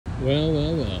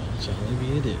Well,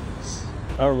 Jollibee it is.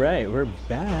 All right, we're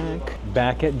back.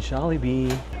 Back at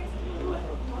Jollibee.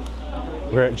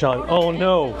 We're at Jollibee. Oh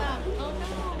no!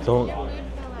 Don't.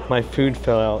 My food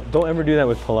fell out. Don't ever do that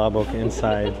with palabok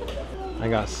inside. I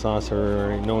got sauce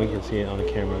everywhere. No one can see it on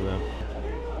the camera though.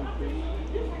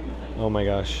 Oh my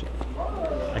gosh.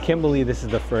 I can't believe this is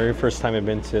the very first time I've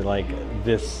been to like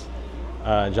this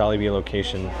Jollibee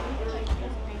location.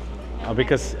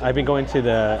 Because I've been going to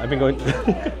the I've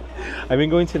been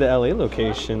going to the LA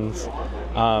locations,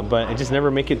 but I just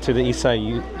never make it to the east side,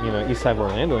 east side of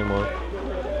Orlando anymore.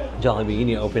 Jollibee, you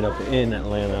need to open up in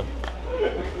Atlanta.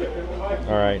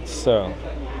 All right, so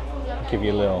I'll give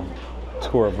you a little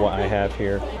tour of what I have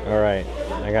here. All right,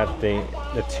 I got the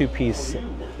two-piece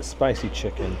spicy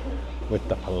chicken with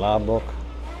the palabok.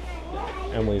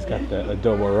 Emily's got the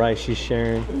adobo rice she's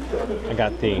sharing. I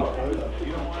got the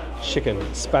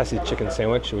spicy chicken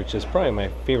sandwich, which is probably my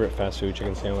favorite fast food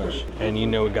chicken sandwich. And you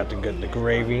know we got the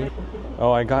gravy.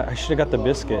 Oh, I should have got the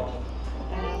biscuit.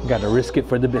 Got to risk it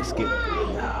for the biscuit.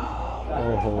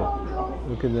 Oh,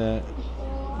 look at that.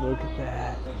 Look at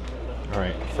that. All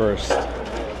right, first,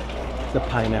 the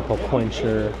pineapple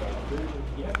quencher.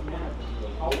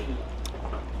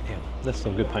 Damn, that's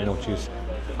some good pineapple juice.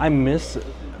 I miss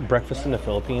breakfast in the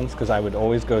Philippines because I would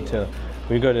always we'd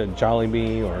go to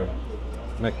Jollibee or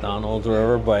McDonald's or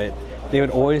wherever, but they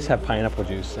would always have pineapple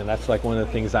juice, and that's like one of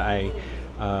the things that I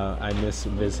miss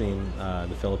visiting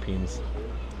the Philippines.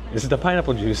 This is the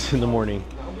pineapple juice in the morning.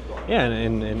 Yeah,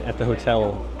 and at the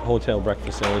hotel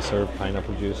breakfast they always serve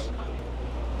pineapple juice.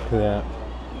 Look at that.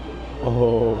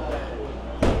 Oh,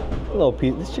 a little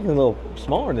piece. This chicken's a little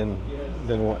smaller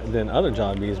than other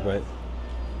Jollibees, but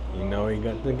you know you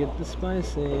got to get the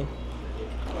spicy.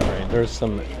 All right, there's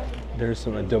some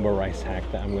adobo rice hack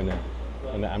that I'm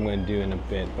gonna do in a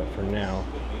bit, but for now,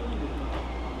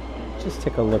 just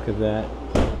take a look at that.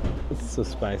 It's so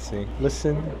spicy.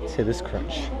 Listen to this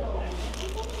crunch.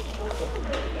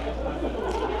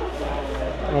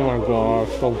 Oh my god,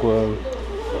 so good.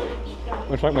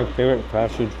 It's like my favorite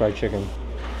fast food fried chicken.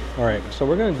 All right, so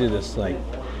we're gonna do this like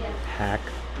hack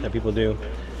that people do.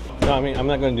 No, I mean, I'm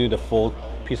not gonna do the full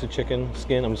piece of chicken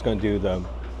skin. I'm just gonna do the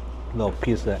little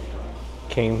piece that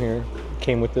came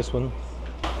with this one.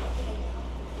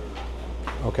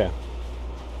 Okay.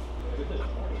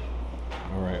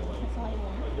 All right.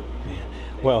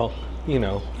 Well, you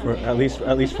know, for at least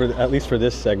for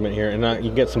this segment here, and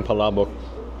you get some palabok.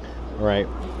 All right.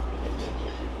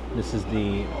 This is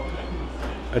the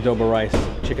adobo rice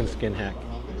chicken skin hack.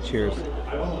 Cheers.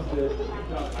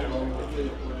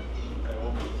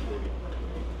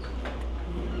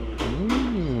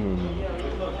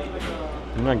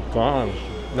 Oh my god,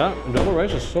 that adobo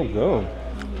rice is so good.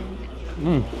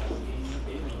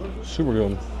 Super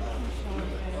good.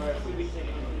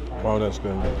 Wow, that's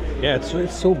good. Yeah,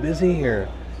 it's so busy here,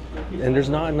 and there's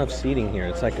not enough seating here.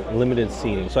 It's like limited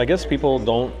seating. So I guess people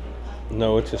don't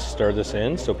know to stir this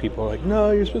in. So people are like,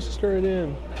 no, you're supposed to stir it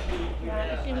in.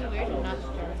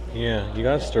 Yeah, you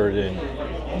gotta stir it in.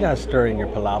 You gotta stir in your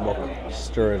palabok.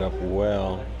 Stir it up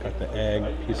well. Got the egg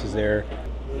pieces there.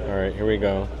 All right, here we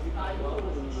go.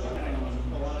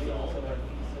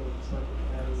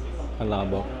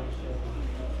 Palabok.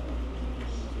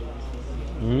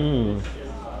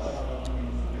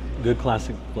 Good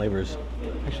classic flavors.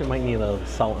 Actually, might need a little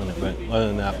salt in it, but other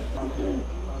than that.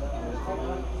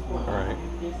 All right.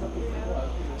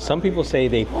 Some people say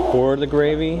they pour the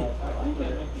gravy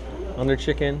on their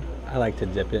chicken. I like to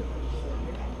dip it.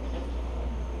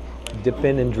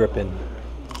 Dipping and dripping.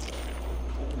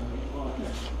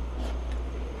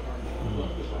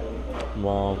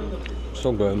 Wow,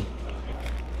 so good.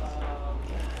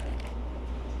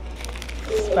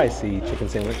 Spicy chicken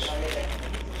sandwich.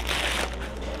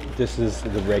 This is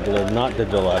the regular, not the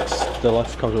deluxe.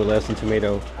 Deluxe comes with lettuce and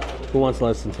tomato. Who wants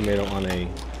lettuce and tomato on a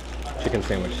chicken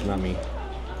sandwich? Not me.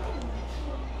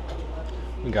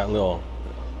 We got a little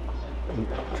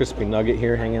crispy nugget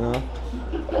here hanging off.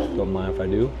 Don't mind if I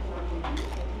do.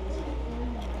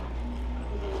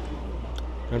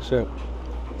 That's it.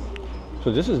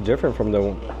 So this is different from the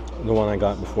one I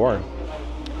got before.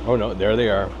 Oh no, there they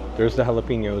are. There's the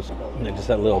jalapenos and just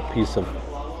that little piece of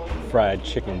fried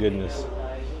chicken goodness.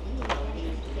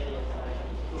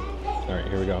 All right,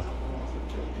 here we go.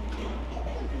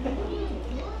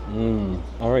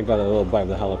 I already got a little bite of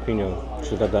the jalapeno.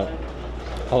 She's got that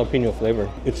jalapeno flavor.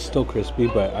 It's still crispy,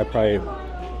 but I probably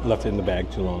left it in the bag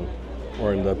too long,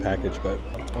 or in the package, but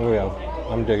oh yeah,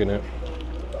 I'm digging it.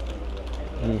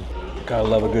 Gotta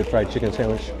love a good fried chicken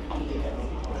sandwich.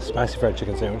 Spicy fried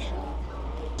chicken sandwich.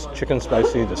 Chicken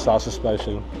spicy, the sauce is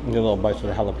spicy. You get a little bites of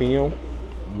the jalapeno.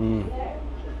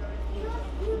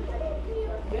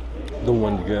 the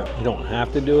one to get. You don't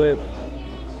have to do it,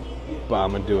 but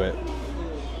I'm gonna do it.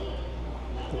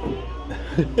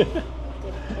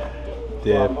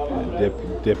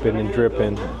 Dipping and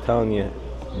dripping. I'm telling you,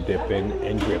 dipping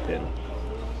and dripping.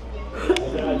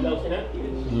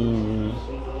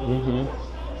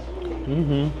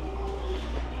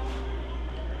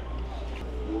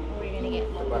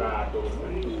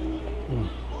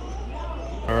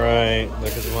 All right,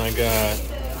 look at what I got.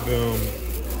 Boom.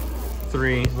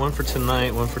 3, one for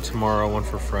tonight, one for tomorrow, one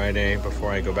for Friday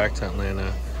before I go back to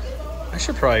Atlanta. I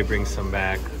should probably bring some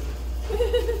back.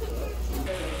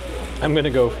 I'm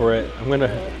gonna go for it. I'm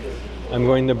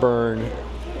going to burn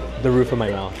the roof of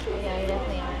my mouth. Yeah, you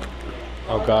definitely are.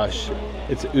 Oh gosh,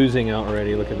 it's oozing out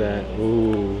already. Look at that.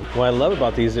 Ooh. What I love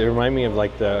about these, it remind me of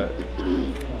like the,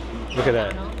 look at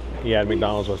that. Yeah,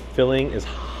 McDonald's was filling is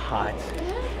hot.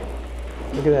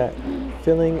 Look at that.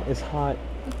 Filling is hot.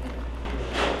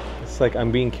 It's like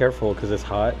I'm being careful because it's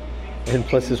hot. And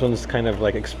plus this one's kind of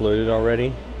like exploded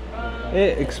already.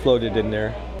 It exploded in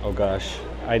there. Oh gosh,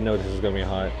 I know this is gonna be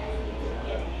hot.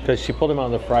 Because she pulled them out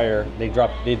of the fryer. They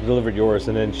delivered yours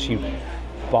and then she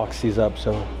boxed these up,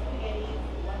 so.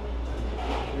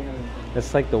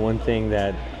 It's like the one thing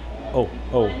that, oh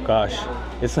gosh.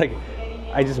 It's like,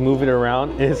 I just move it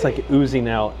around and it's like oozing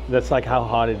out. That's like how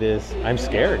hot it is. I'm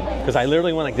scared because I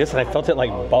literally went like this and I felt it like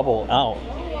bubble out.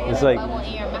 It's like, bubble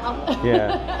in your mouth.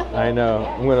 Yeah, I know.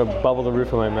 I'm gonna bubble the roof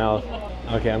of my mouth.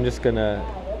 Okay, I'm just gonna,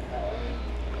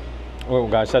 oh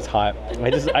gosh, that's hot. I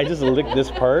just licked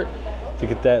this part to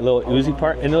get that little oozy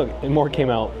part and look, and more came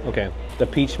out. Okay, the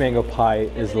peach mango pie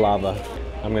is lava.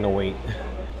 I'm gonna wait.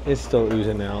 It's still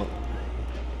oozing out.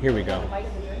 Here we go.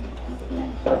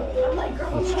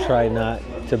 Let's try not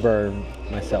to burn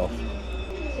myself.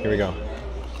 Here we go.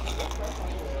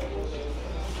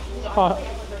 Hot.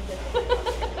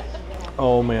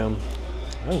 Oh man,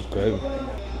 that was good.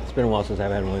 It's been a while since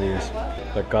I've had one of these,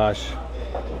 but gosh,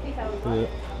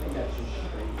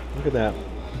 look at that.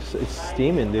 It's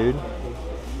steaming, dude.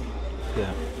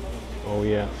 Yeah. Oh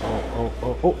yeah.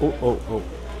 Oh.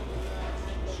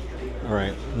 All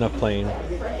right, enough playing.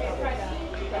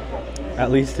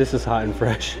 At least this is hot and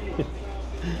fresh.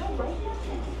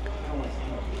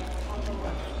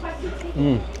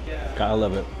 Gotta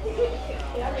love it.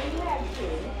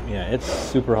 Yeah, it's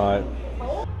super hot.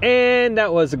 And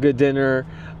that was a good dinner.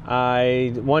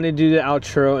 I wanted to do the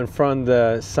outro in front of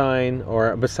the sign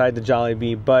or beside the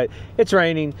Jollibee, but it's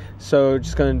raining, so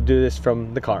just gonna do this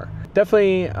from the car.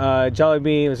 Definitely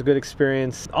Jollibee was a good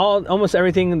experience. Almost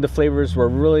everything, the flavors were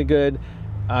really good.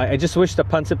 I just wish the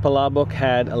pancit palabok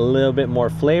had a little bit more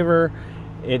flavor.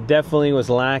 It definitely was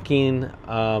lacking.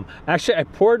 Actually, I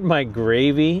poured my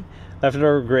gravy,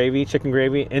 leftover gravy, chicken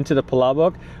gravy, into the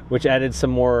palabok, which added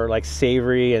some more like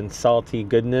savory and salty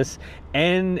goodness,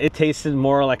 and it tasted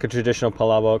more like a traditional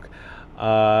palabok.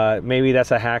 Maybe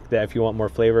that's a hack that if you want more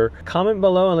flavor. Comment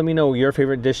below and let me know your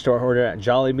favorite dish to order at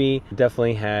Jollibee.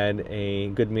 Definitely had a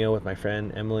good meal with my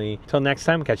friend Emily. Till next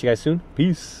time, catch you guys soon.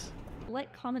 Peace.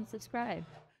 Like, comment, subscribe.